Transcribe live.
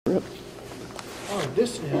Oh,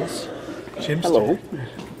 this is Jim's. Hello.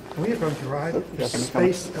 We are going to ride the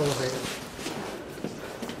space elevator.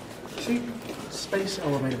 See? Space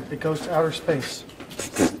elevator. It goes to outer space.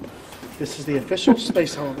 This is the official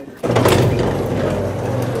space elevator.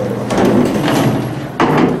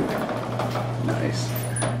 Nice.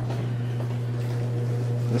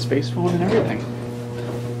 The space phone and everything.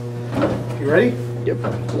 You ready? Yep.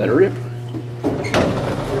 Let her rip.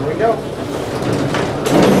 Here we go.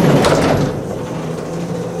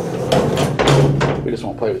 We just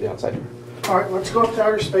won't play with the outside. All right, let's go up to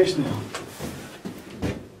outer space now.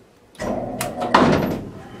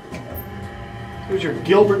 Here's your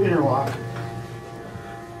Gilbert interlock.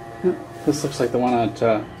 This looks like the one at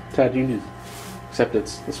Tad Union, except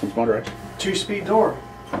this one's motorized. 2-speed door.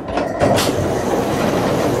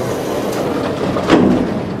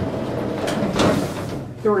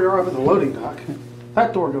 Here we are up at the loading dock.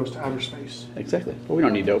 That door goes to outer space. Exactly. But we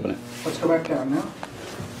don't need to open it. Let's go back down now.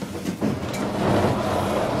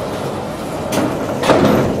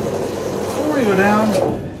 Before we go down,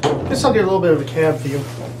 guess I'll get a little bit of a cab view.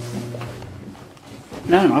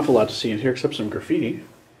 Not an awful lot to see in here except some graffiti.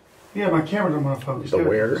 Yeah, my camera don't want to focus. The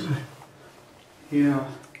where? Yeah.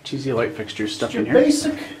 Cheesy light fixtures stuff Your in here.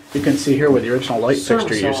 basic. You can see here where the original light fixture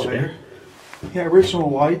service used to elevator. be. Yeah, original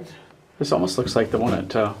white. This almost looks like the one at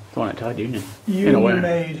Tad Union. in a You way.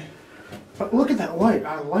 made. But look at that light.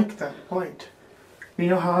 I like that light. You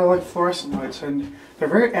know how I like fluorescent lights, and they're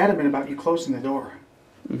very adamant about you closing the door.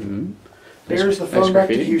 Mm-hmm. There's the Nice phone back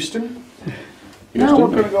to graffiti. Houston. Now we're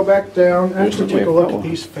going to go back down and actually take a look at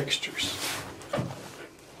these fixtures.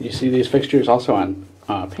 You see these fixtures also on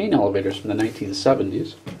paint elevators from the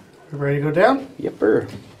 1970s. You ready to go down? Yepper.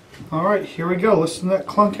 All right, here we go. Listen to that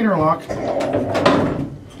clunk interlock.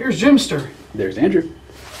 Here's Jimster. There's Andrew.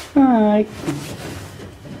 Hi.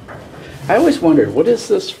 I always wondered, what is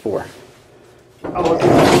this for? I'll look at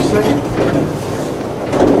it in a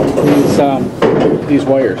second. These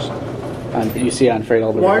wires you see on freight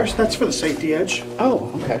elevators. Wires, that's for the safety edge.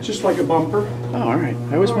 Oh, okay. Just like a bumper. Oh, all right.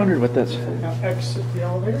 I always wondered what that's. Now exit the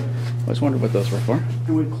elevator. I always wondered what those were for.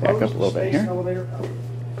 And we close Back up a little the bit space here. elevator up.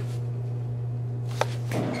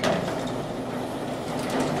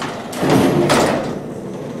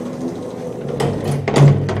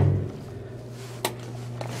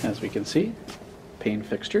 As we can see, paint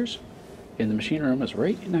fixtures in the machine room is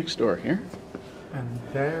right next door here. And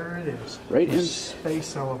there it is. Right The in.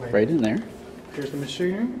 space elevator. Right in there. Here's the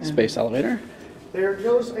machine room. and Space elevator. There it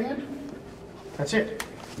goes, and that's it.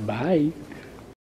 Bye.